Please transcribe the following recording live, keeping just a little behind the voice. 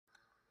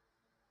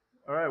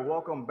All right,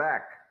 welcome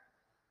back.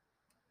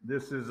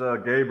 This is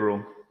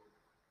Gabriel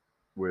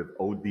with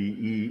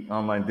ODE,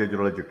 Online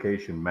Digital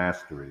Education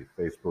Mastery,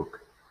 Facebook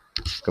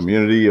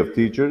community of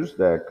teachers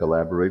that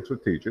collaborates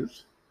with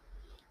teachers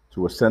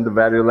to ascend the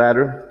value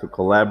ladder, to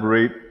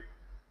collaborate,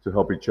 to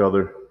help each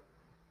other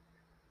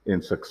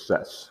in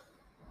success.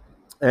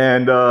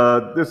 And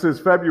this is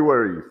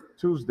February,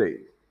 Tuesday.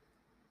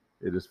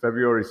 It is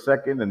February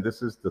 2nd, and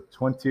this is the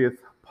 20th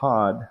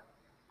pod,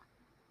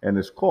 and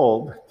it's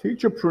called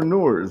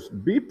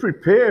Teacherpreneurs. Be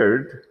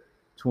prepared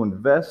to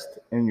invest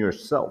in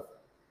yourself.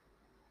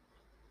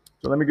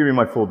 So let me give you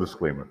my full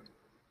disclaimer.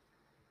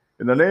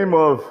 In the name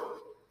of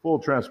full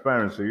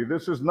transparency,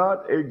 this is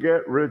not a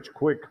get rich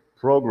quick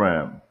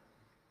program.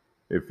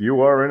 If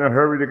you are in a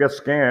hurry to get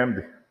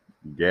scammed,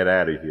 get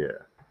out of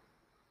here.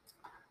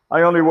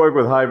 I only work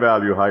with high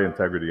value, high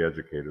integrity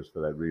educators for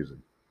that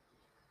reason.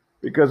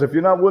 Because if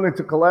you're not willing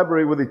to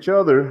collaborate with each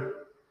other,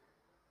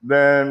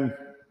 then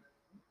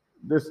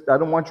I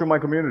don't want you in my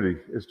community.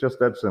 It's just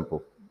that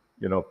simple.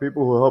 You know,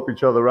 people who help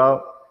each other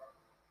out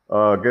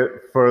get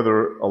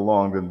further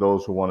along than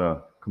those who want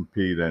to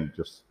compete and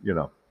just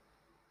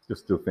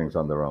do things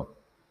on their own.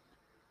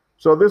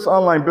 So this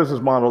online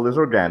business model is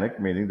organic,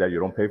 meaning that you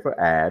don't pay for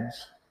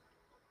ads.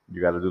 You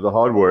got to do the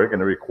hard work,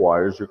 and it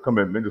requires your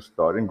commitment to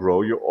start and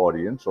grow your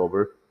audience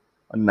over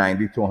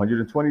 90 to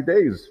 120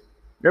 days,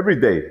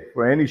 every day,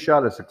 for any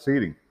shot at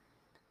succeeding.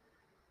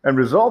 And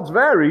results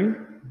vary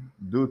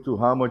due to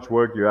how much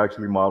work you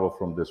actually model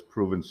from this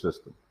proven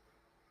system.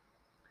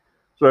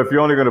 So if you're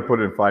only going to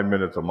put in 5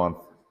 minutes a month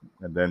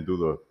and then do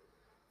the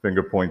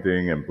finger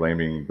pointing and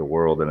blaming the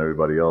world and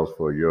everybody else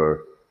for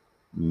your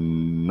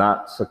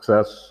not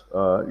success,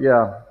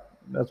 yeah,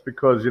 that's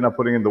because you're not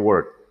putting in the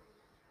work.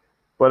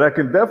 But I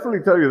can definitely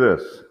tell you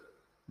this: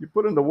 you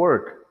put in the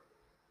work,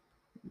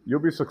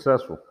 you'll be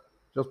successful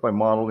just by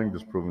modeling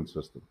this proven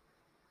system.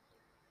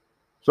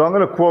 So I'm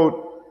going to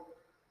quote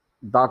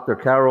Dr.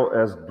 Carol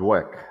S.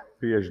 Dweck,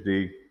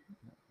 PhD.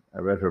 I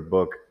read her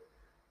book,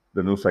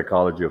 The New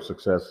Psychology of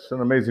Success. It's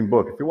an amazing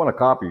book. If you want a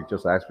copy,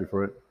 just ask me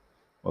for it,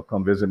 or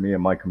come visit me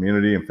in my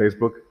community in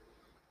Facebook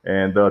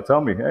and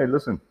tell me, hey,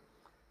 listen,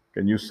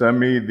 can you send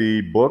me the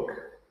book,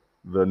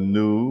 The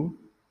New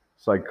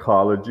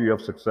Psychology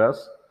of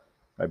Success?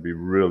 I'd be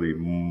really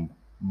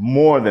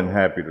more than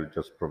happy to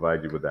just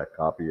provide you with that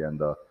copy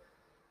and,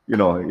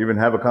 even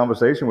have a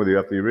conversation with you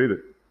after you read it.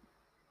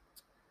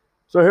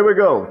 So here we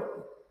go.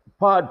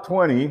 Pod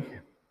 20,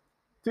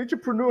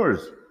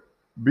 Teacherpreneurs,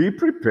 be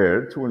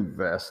prepared to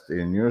invest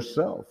in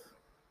yourself.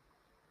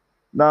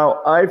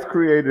 Now, I've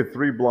created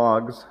 3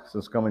 blogs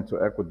since coming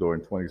to Ecuador in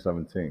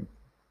 2017.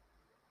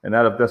 And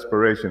out of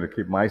desperation to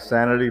keep my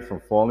sanity from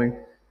falling,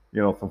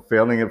 from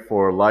failing it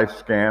for a life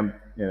scam,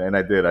 and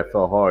I did, I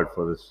fell hard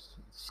for this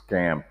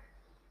scam.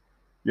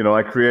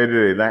 I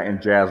created a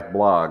Latin jazz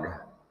blog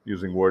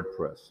using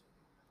WordPress.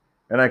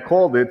 And I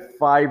called it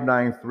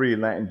 593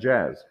 Latin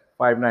Jazz.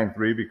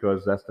 593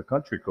 because that's the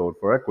country code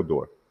for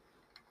Ecuador.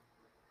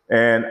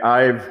 And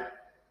I've,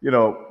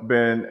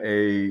 been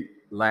a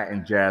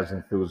Latin jazz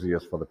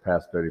enthusiast for the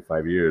past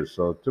 35 years.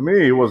 So to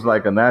me, it was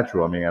like a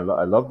natural. I mean, I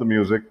love the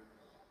music.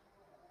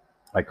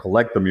 I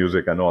collect the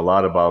music. I know a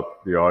lot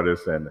about the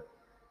artist and,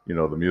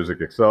 the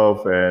music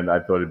itself. And I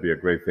thought it'd be a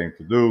great thing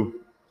to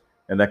do.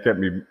 And that kept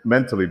me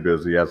mentally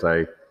busy as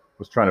I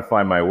was trying to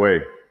find my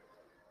way.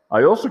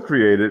 I also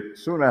created,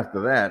 soon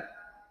after that,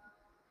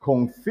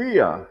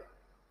 Confia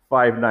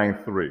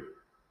 593.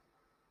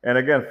 And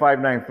again,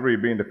 593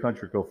 being the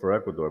country code for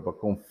Ecuador. But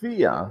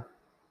confia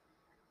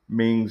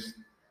means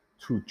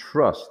to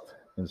trust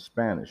in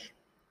Spanish.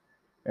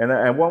 And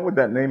I went with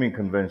that naming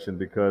convention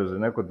because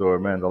in Ecuador,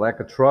 man, the lack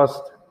of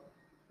trust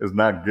is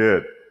not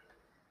good.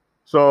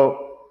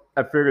 So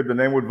I figured the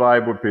name would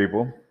vibe with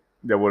people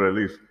that would at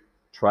least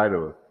try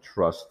to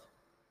trust.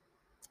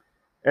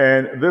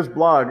 And this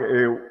blog,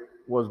 it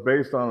was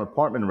based on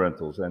apartment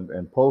rentals and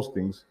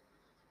postings,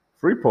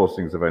 free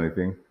postings of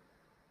anything,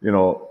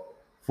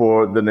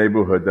 for the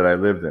neighborhood that I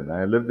lived in.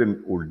 I lived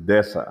in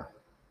Urdesa.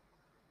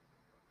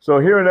 So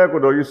here in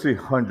Ecuador, you see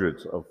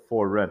hundreds of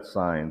for rent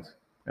signs.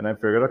 And I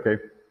figured,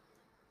 okay,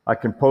 I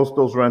can post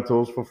those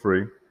rentals for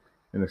free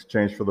in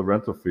exchange for the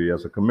rental fee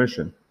as a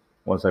commission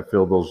once I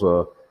fill those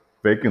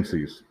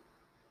vacancies.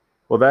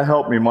 Well, that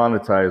helped me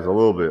monetize a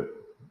little bit,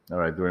 all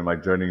right, during my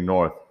journey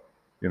north,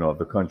 of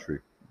the country.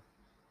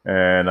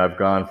 And I've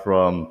gone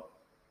from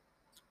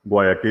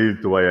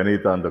Guayaquil to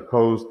Vallenita on the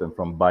coast, and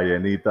from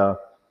Vallenita,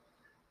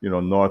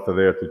 north of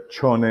there to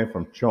Chone.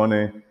 From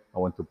Chone, I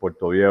went to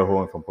Puerto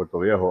Viejo, and from Puerto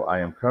Viejo, I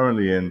am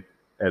currently in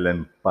El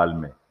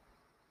Empalme.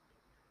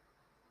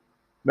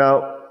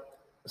 Now,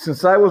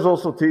 since I was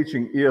also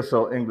teaching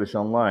ESL English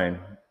online,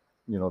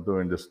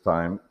 during this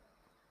time,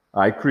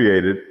 I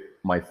created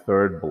my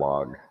 3rd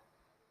blog,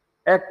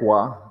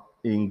 Equa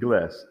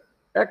Ingles.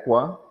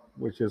 Equa,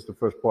 which is the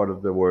first part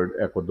of the word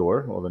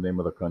Ecuador, or the name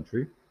of the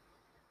country,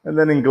 and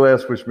then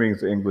Ingles, which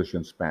means English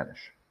in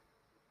Spanish.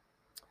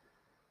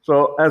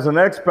 So as an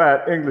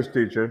expat English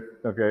teacher,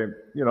 okay,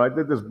 I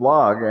did this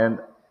blog, and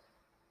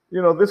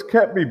This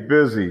kept me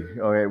busy,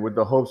 okay, with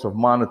the hopes of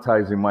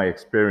monetizing my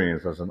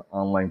experience as an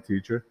online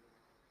teacher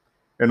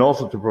and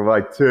also to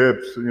provide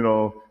tips,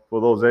 for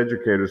those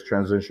educators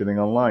transitioning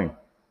online.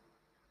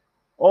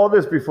 All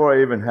this before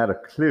I even had a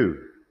clue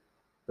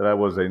that I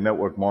was a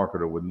network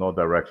marketer with no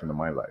direction in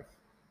my life.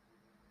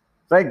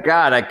 Thank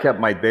God I kept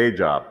my day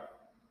job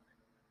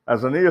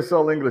as an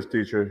ESL English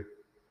teacher,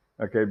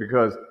 okay,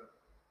 because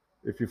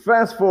if you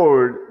fast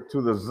forward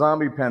to the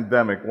zombie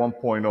pandemic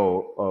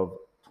 1.0 of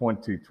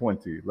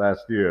 2020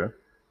 last year,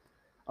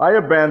 I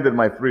abandoned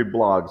my 3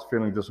 blogs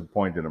feeling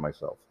disappointed in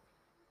myself.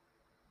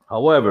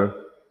 However,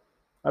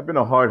 I've been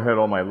a hardhead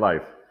all my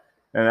life,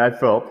 and I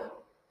felt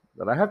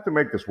that I have to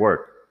make this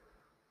work.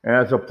 And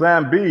as a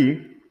plan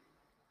B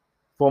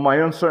for my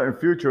uncertain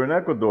future in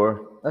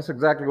Ecuador, that's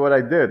exactly what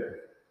I did.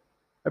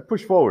 I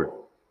pushed forward.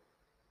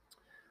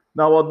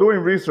 Now, while doing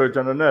research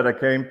on the net, I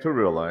came to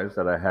realize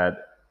that I had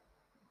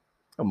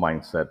a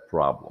mindset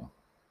problem,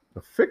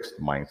 a fixed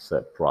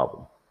mindset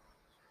problem.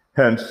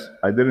 Hence,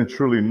 I didn't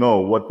truly know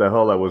what the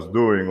hell I was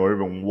doing or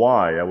even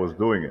why I was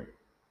doing it.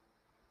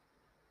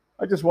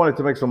 I just wanted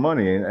to make some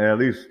money and at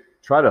least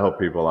try to help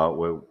people out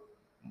with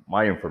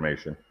my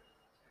information.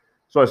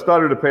 So I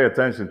started to pay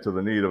attention to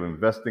the need of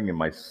investing in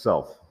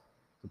myself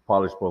to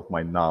polish both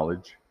my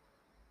knowledge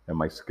and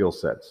my skill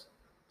sets,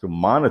 to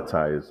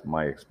monetize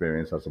my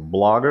experience as a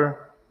blogger,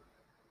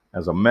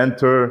 as a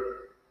mentor,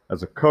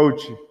 as a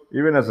coach,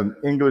 even as an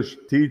English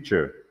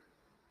teacher.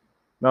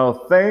 Now,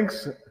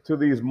 thanks to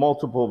these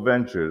multiple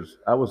ventures,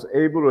 I was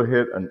able to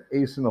hit an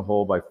ace in the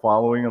hole by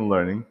following and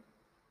learning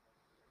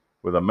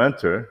with a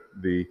mentor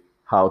the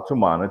how to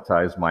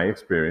monetize my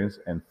experience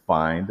and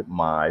find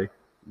my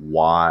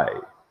why.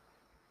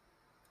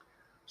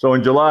 So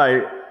in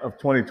July of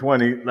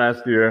 2020,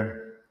 last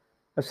year,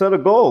 I set a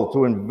goal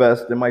to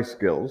invest in my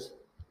skills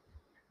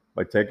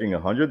by taking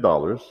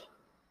 $100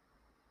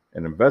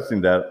 and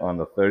investing that on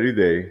the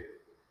 30-day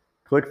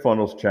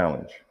ClickFunnels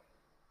challenge.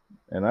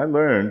 And I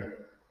learned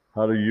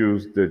how to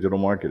use digital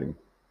marketing.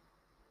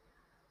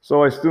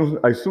 So I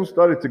soon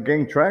started to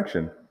gain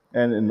traction.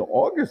 And in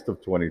August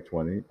of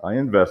 2020, I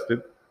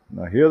invested,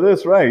 now hear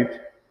this right,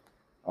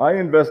 I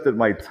invested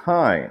my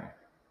time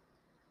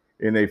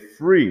in a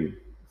free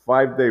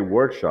 5-day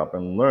workshop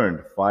and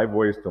learned 5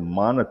 ways to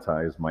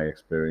monetize my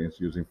experience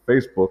using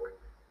Facebook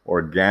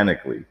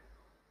organically,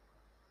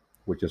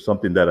 which is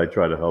something that I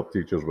try to help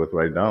teachers with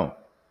right now.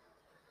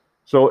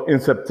 So in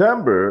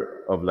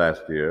September of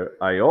last year,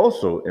 I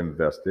also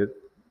invested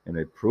in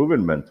a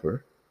proven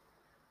mentor,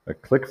 a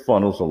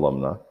ClickFunnels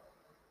alumna,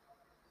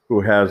 who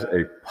has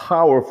a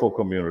powerful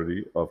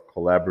community of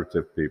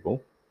collaborative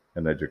people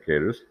and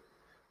educators,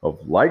 of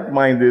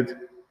like-minded,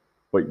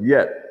 but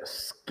yet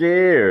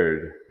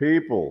scared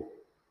people.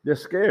 They're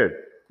scared.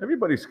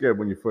 Everybody's scared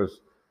when you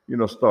first,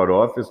 start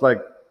off. It's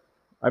like,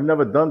 I've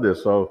never done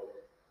this, so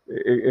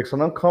it's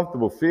an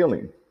uncomfortable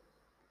feeling.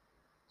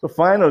 So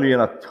finally, in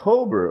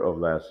October of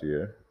last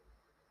year,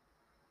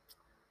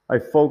 I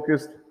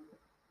focused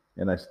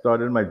and I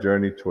started my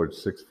journey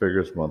towards 6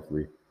 figures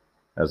monthly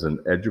as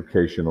an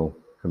educational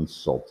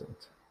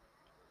consultant.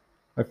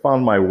 I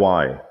found my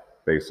why,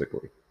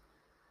 basically.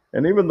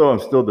 And even though I'm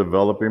still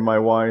developing my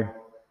why,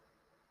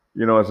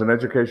 as an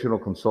educational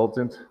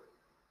consultant,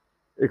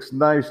 it's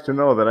nice to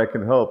know that I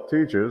can help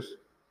teachers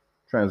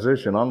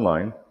transition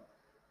online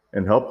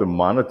and help them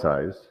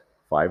monetize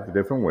 5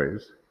 different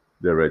ways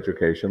their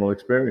educational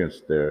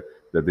experience, their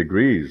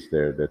degrees,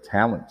 their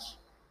talents.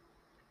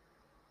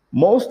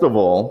 Most of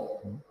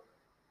all,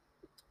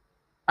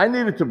 I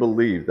needed to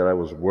believe that I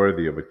was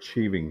worthy of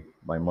achieving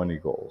my money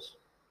goals.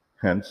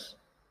 Hence,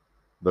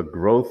 the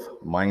growth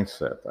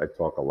mindset I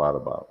talk a lot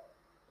about.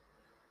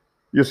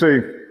 You see,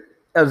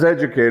 as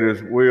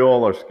educators, we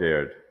all are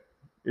scared.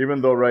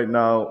 Even though right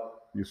now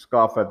you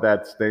scoff at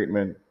that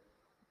statement,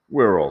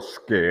 we're all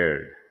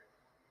scared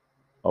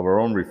of our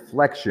own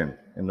reflection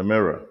in the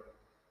mirror.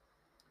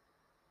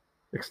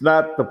 It's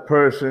not the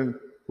person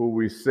who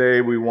we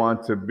say we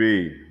want to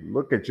be.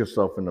 Look at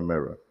yourself in the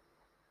mirror.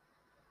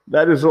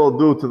 That is all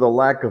due to the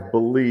lack of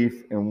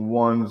belief in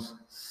one's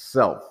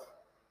self.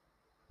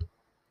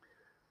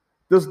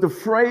 Does the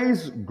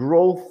phrase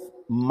growth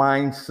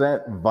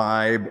mindset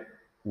vibe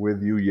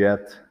with you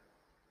yet?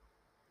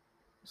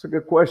 It's a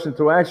good question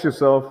to ask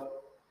yourself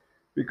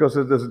because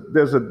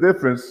there's a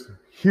difference,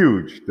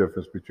 huge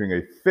difference between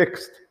a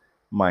fixed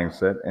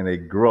mindset and a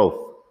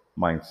growth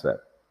mindset.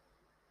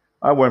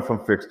 I went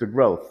from fixed to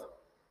growth.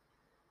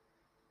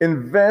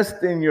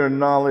 Invest in your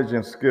knowledge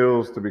and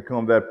skills to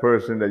become that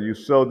person that you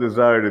so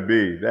desire to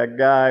be. That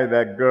guy,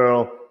 that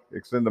girl,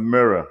 it's in the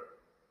mirror.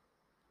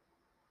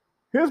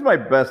 Here's my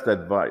best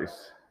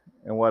advice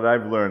and what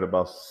I've learned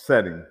about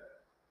setting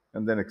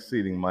and then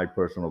exceeding my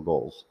personal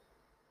goals.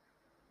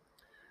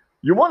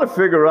 You want to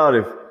figure out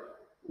if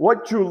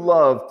what you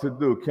love to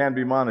do can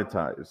be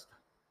monetized.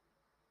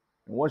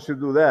 And once you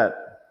do that,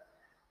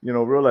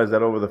 realize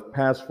that over the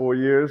past 4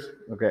 years,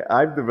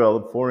 I've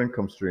developed 4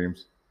 income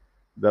streams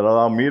that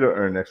allow me to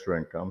earn extra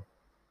income.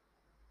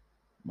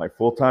 My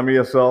full-time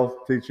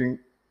ESL teaching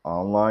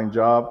online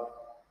job,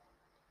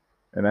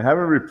 And I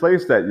haven't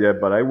replaced that yet,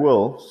 but I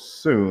will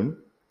soon.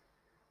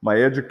 My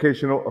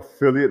educational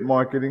affiliate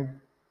marketing.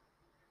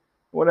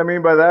 What I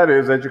mean by that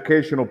is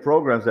educational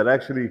programs that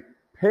actually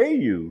pay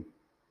you,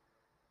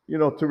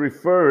 to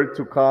refer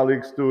to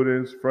colleagues,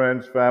 students,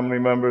 friends, family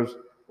members,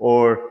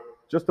 or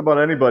just about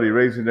anybody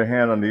raising their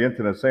hand on the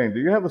internet saying, "Do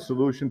you have a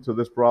solution to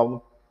this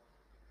problem?"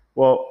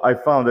 Well, I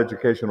found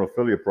educational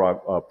affiliate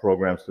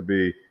programs to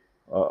be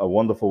a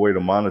wonderful way to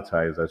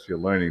monetize as you're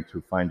learning to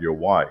find your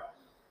why.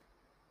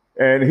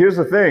 And here's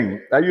the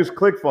thing, I use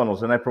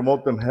ClickFunnels and I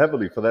promote them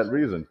heavily for that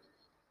reason.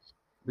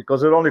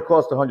 Because it only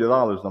costs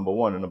 $100, number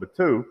one. And number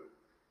two,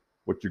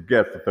 what you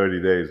get for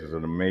 30 days is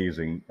an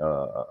amazing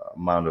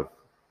amount of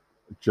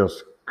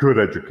just good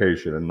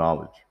education and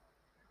knowledge.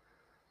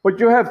 But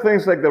you have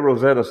things like the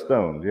Rosetta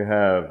Stone, you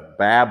have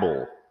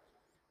Babbel,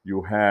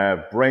 you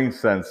have Brain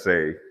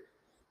Sensei,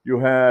 you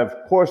have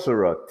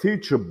Coursera,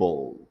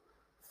 Teachable,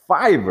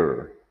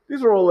 Fiverr.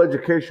 These are all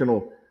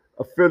educational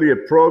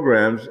affiliate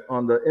programs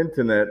on the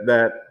internet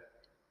that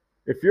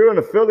if you're an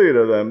affiliate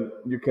of them,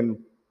 you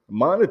can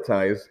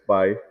monetize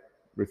by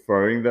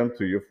referring them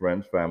to your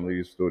friends,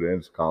 family,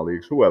 students,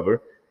 colleagues,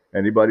 whoever,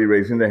 anybody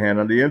raising their hand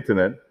on the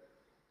internet,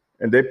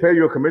 and they pay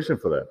you a commission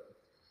for that,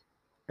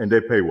 and they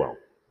pay well.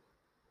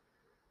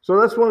 So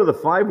that's one of the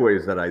 5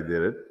 ways that I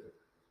did it,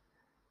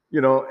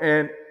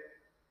 and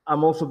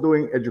I'm also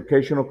doing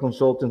educational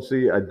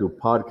consultancy. I do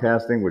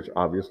podcasting, which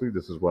obviously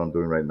this is what I'm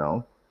doing right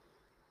now,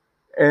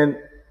 and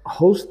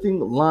hosting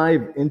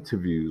live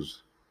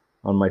interviews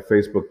on my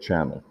Facebook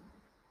channel.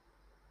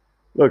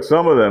 Look,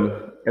 some of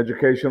them,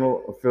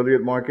 educational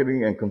affiliate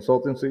marketing and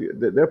consultancy,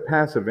 they're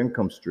passive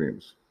income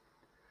streams.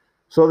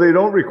 So they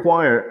don't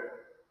require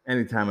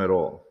any time at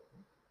all.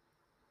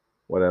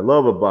 What I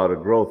love about a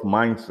growth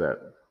mindset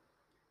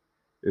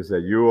is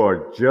that you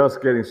are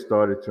just getting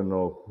started to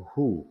know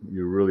who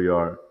you really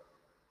are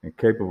and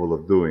capable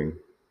of doing,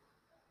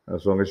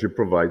 as long as you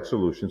provide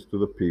solutions to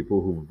the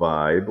people who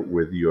vibe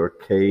with your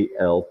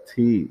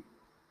KLT.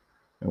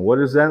 And what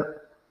is that?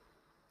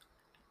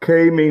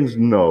 K means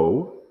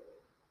no.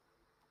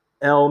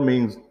 L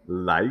means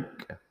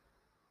like.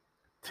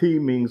 T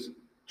means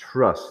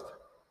trust.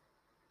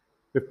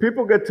 If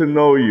people get to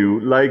know you,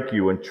 like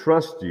you, and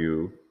trust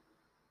you,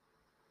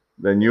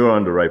 then you're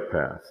on the right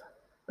path.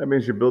 That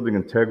means you're building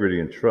integrity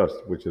and trust,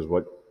 which is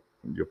what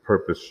your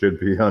purpose should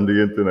be on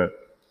the internet.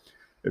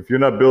 If you're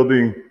not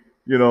building,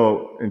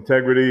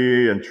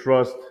 integrity and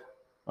trust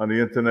on the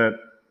internet,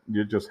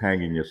 you're just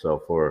hanging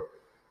yourself for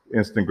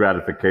instant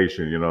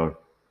gratification,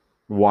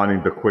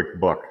 wanting the quick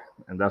buck.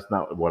 And that's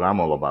not what I'm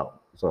all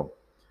about. So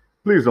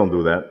please don't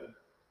do that.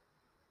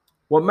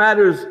 What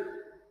matters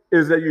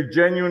is that you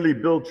genuinely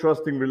build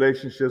trusting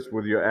relationships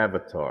with your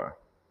avatar.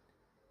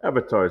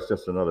 Avatar is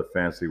just another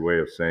fancy way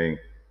of saying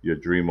your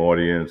dream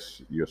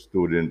audience, your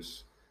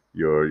students,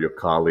 your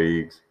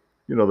colleagues,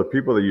 the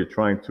people that you're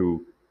trying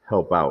to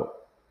help out.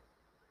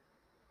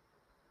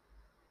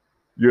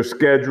 Your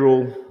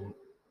schedule,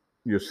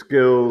 your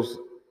skills,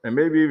 and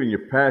maybe even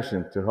your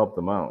passion to help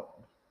them out.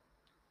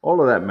 All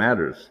of that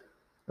matters,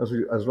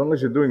 as long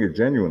as you're doing it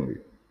genuinely.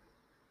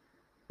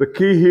 The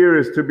key here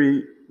is to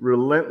be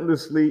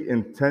relentlessly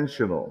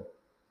intentional.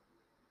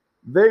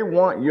 They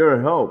want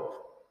your help.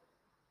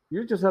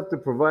 You just have to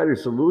provide a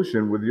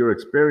solution with your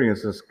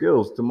experience and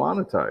skills to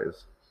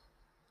monetize.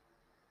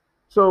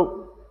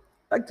 So,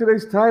 like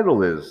today's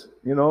title is,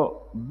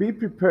 be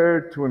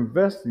prepared to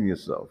invest in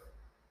yourself,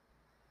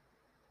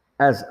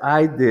 as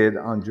I did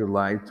on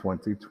July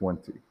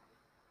 2020.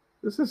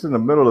 This is in the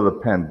middle of the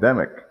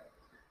pandemic,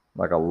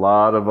 like a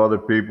lot of other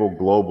people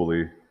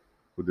globally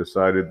who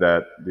decided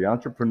that the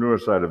entrepreneur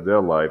side of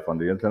their life on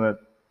the internet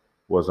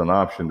was an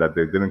option that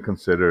they didn't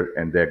consider,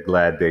 and they're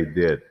glad they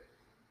did.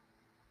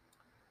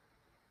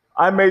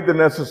 I made the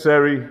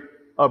necessary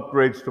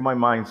upgrades to my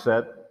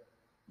mindset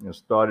and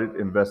started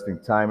investing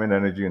time and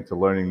energy into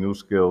learning new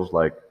skills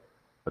like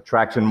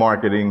attraction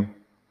marketing,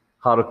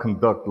 how to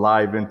conduct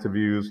live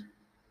interviews,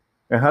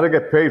 and how to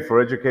get paid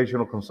for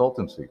educational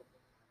consultancy.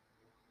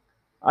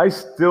 I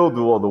still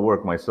do all the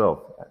work myself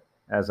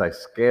as I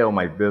scale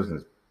my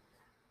business.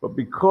 But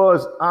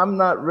because I'm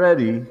not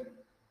ready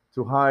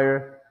to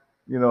hire,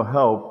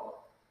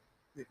 help,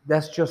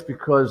 that's just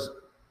because,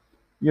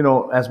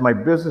 as my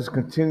business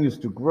continues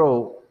to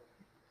grow,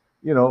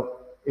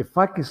 if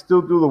I can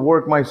still do the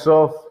work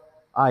myself,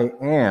 I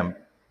am.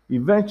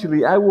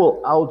 Eventually, I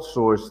will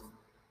outsource,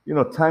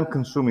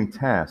 time-consuming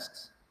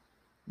tasks,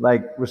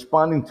 like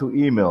responding to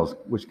emails,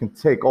 which can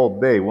take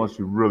all day once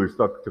you really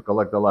start to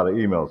collect a lot of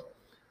emails.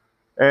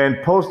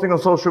 And posting on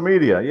social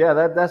media, yeah,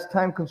 that's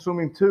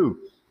time-consuming too.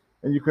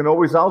 And you can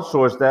always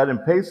outsource that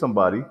and pay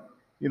somebody,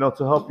 to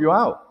help you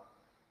out.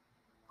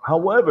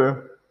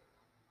 However,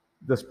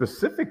 the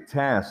specific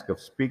task of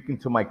speaking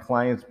to my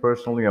clients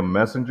personally on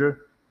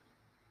Messenger,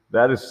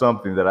 that is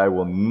something that I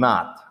will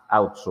not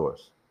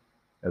outsource,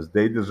 as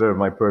they deserve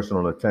my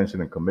personal attention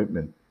and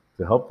commitment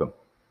to help them.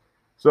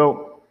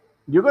 So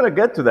you're going to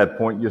get to that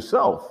point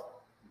yourself.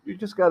 You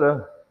just got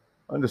to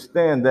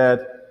understand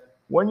that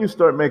when you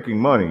start making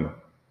money,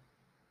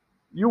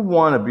 You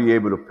want to be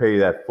able to pay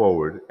that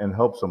forward and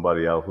help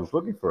somebody out who's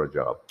looking for a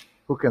job,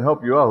 who can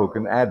help you out, who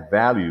can add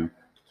value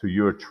to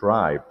your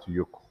tribe, to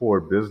your core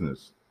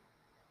business.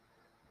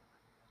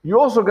 You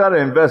also got to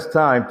invest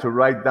time to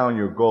write down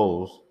your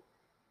goals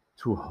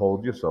to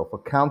hold yourself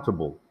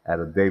accountable at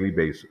a daily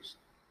basis.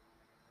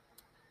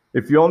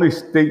 If you only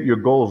state your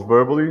goals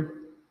verbally,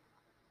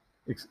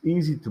 it's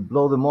easy to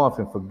blow them off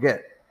and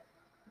forget,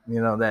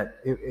 that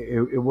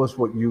it was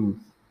what you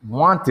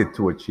wanted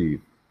to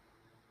achieve.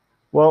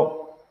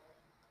 Well,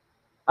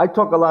 I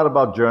talk a lot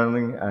about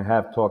journaling. I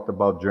have talked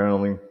about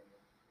journaling.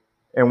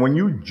 And when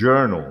you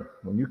journal,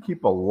 when you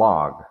keep a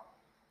log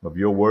of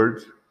your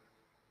words,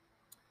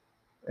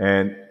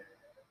 and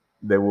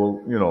they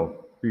will,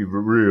 be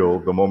real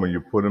the moment you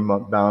put them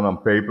down on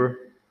paper,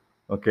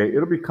 okay,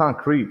 it'll be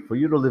concrete for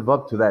you to live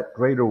up to that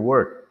greater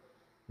work.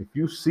 If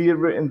you see it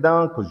written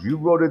down because you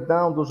wrote it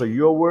down, those are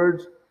your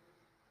words,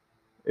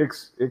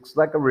 it's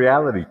like a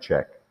reality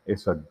check.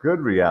 It's a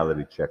good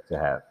reality check to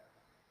have.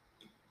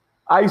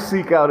 I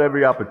seek out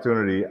every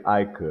opportunity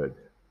I could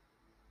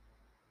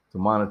to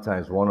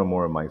monetize one or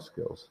more of my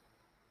skills.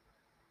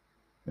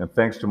 And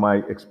thanks to my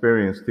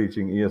experience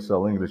teaching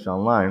ESL English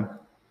online,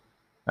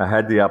 I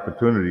had the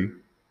opportunity,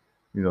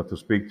 to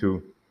speak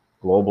to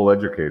global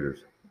educators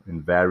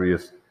in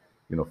various,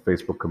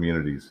 Facebook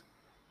communities,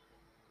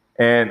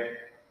 and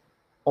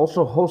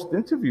also host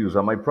interviews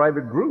on my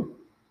private group.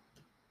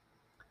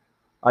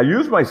 I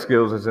use my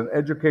skills as an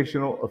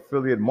educational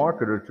affiliate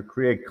marketer to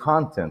create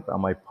content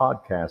on my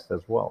podcast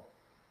as well,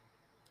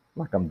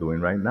 like I'm doing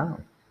right now.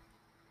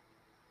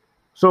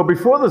 So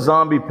before the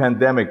zombie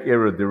pandemic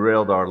era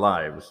derailed our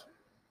lives,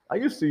 I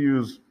used to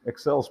use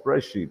Excel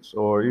spreadsheets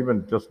or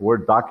even just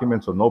Word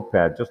documents or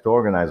Notepad just to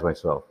organize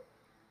myself.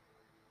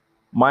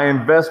 My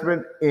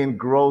investment in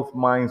growth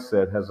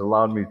mindset has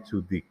allowed me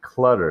to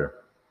declutter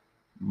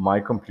my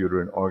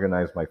computer and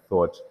organize my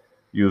thoughts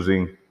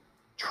using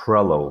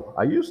Trello.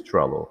 I use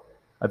Trello.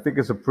 I think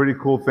it's a pretty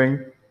cool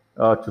thing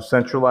to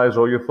centralize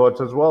all your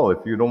thoughts as well. If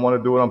you don't want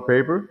to do it on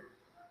paper,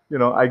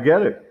 I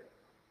get it.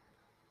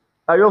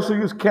 I also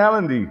use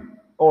Calendly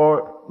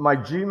or my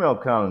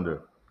Gmail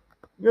calendar,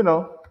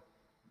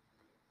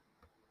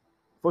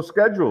 for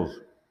schedules.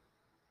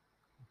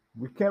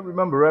 We can't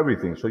remember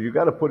everything, so you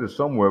got to put it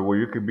somewhere where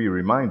you can be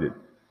reminded.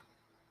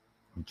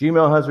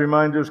 Gmail has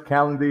reminders,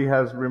 Calendly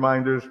has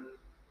reminders.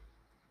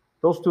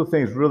 Those two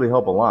things really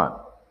help a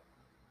lot.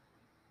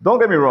 Don't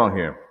get me wrong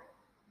here.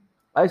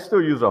 I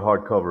still use a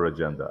hardcover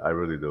agenda, I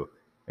really do.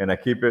 And I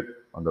keep it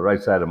on the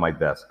right side of my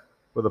desk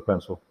with a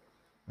pencil,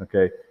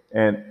 okay?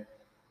 And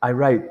I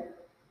write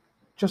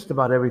just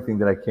about everything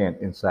that I can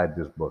inside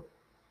this book.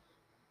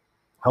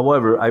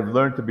 However, I've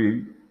learned to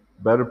be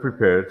better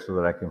prepared so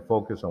that I can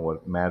focus on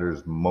what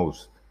matters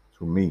most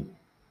to me.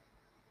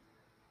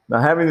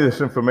 Now, having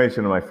this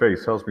information in my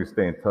face helps me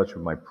stay in touch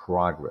with my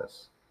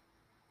progress,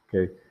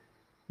 okay?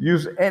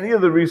 Use any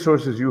of the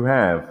resources you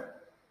have,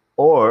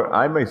 or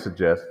I may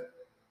suggest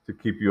to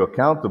keep you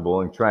accountable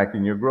and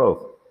tracking your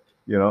growth.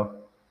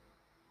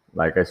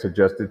 Like I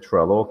suggested,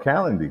 Trello or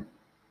Calendly.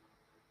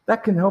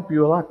 That can help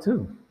you a lot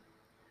too.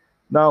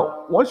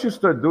 Now, once you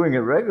start doing it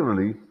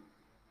regularly,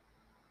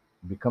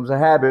 it becomes a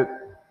habit.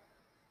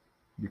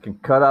 You can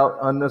cut out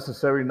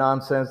unnecessary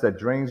nonsense that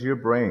drains your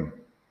brain.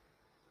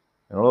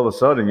 And all of a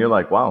sudden, you're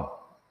like, wow,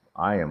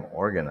 I am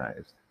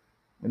organized.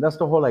 And that's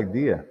the whole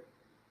idea.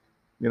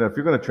 If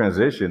you're going to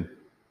transition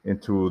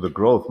into the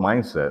growth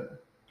mindset,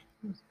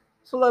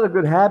 it's a lot of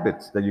good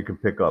habits that you can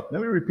pick up.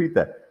 Let me repeat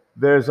that.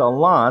 There's a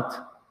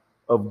lot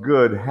of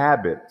good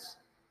habits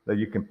that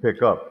you can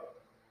pick up.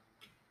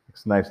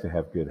 It's nice to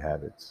have good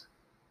habits.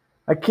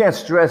 I can't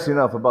stress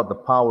enough about the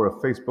power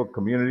of Facebook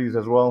communities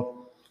as well,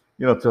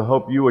 to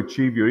help you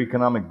achieve your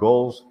economic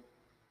goals.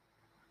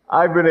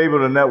 I've been able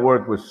to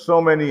network with so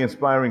many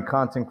inspiring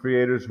content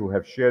creators who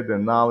have shared their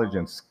knowledge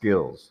and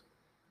skills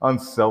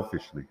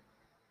unselfishly.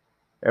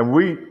 And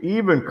we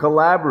even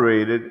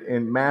collaborated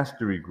in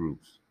mastery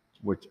groups,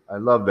 which I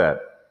love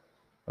that,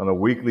 on a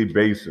weekly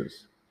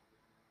basis.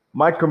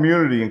 My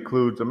community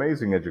includes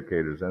amazing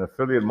educators and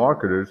affiliate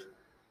marketers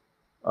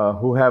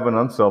who have an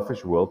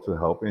unselfish will to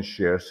help and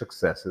share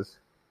successes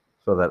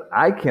so that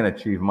I can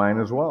achieve mine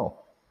as well.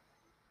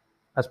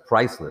 That's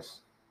priceless.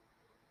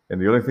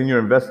 And the only thing you're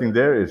investing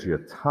there is your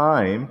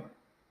time,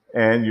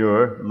 and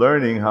you're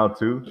learning how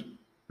to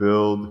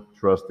build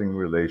trusting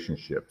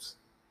relationships.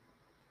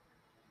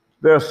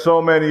 There are so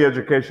many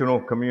educational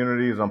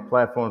communities on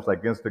platforms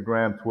like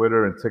Instagram,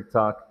 Twitter, and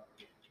TikTok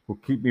who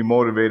keep me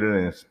motivated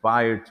and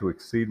inspired to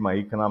exceed my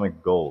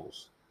economic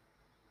goals.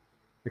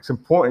 It's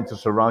important to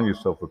surround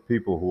yourself with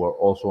people who are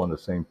also on the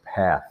same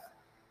path.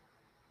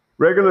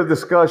 Regular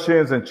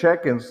discussions and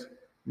check-ins,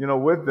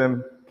 with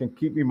them can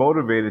keep me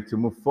motivated to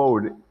move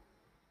forward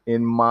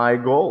in my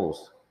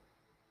goals.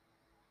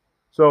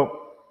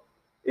 So,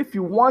 if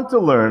you want to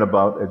learn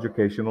about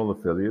educational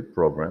affiliate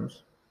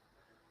programs,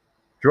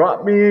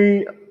 drop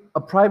me a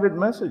private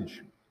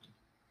message.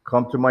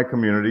 Come to my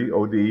community,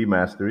 ODE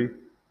Mastery.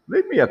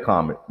 Leave me a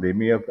comment. Leave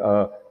me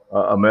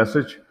a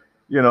message,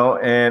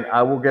 and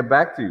I will get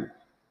back to you.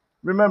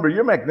 Remember,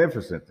 you're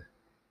magnificent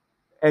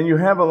and you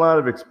have a lot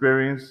of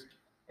experience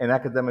and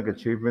academic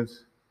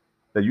achievements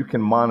that you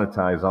can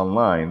monetize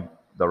online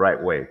the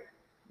right way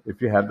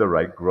if you have the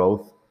right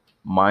growth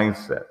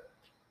mindset.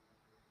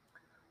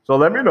 So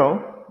let me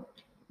know.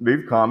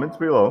 Leave comments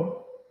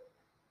below.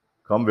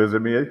 Come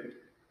visit me.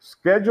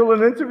 Schedule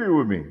an interview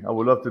with me. I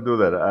would love to do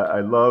that.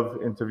 I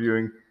love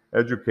interviewing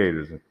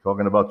educators and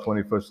talking about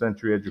 21st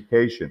century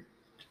education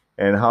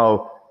and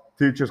how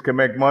teachers can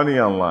make money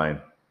online,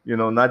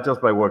 not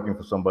just by working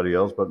for somebody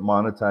else, but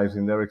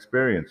monetizing their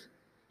experience,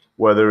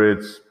 whether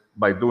it's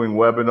by doing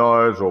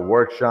webinars or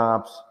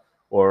workshops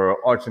or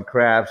arts and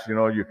crafts.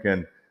 You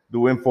can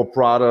do info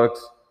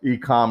products,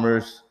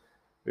 e-commerce.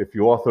 If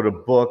you authored a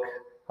book,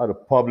 how to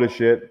publish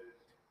it.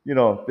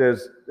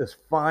 There's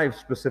 5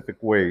 specific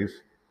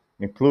ways,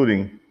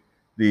 including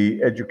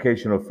the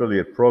educational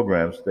affiliate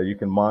programs that you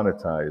can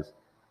monetize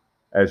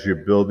as you're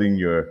building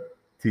your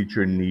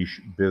teacher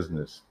niche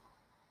business.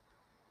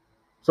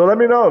 So let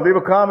me know, leave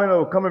a comment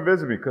or come and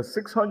visit me, because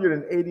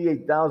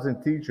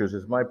 688,000 teachers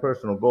is my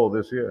personal goal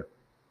this year.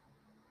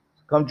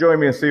 Come join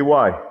me and see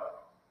why.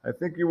 I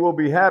think you will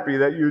be happy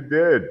that you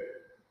did.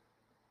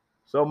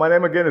 So my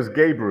name again is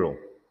Gabriel,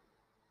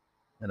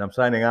 and I'm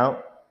signing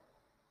out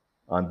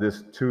on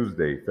this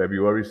Tuesday,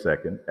 February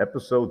 2nd,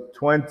 episode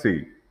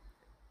 20.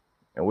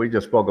 And we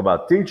just spoke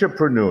about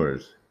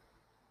teacherpreneurs.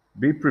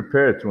 Be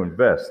prepared to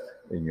invest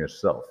in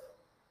yourself.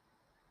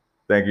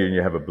 Thank you, and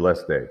you have a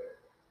blessed day.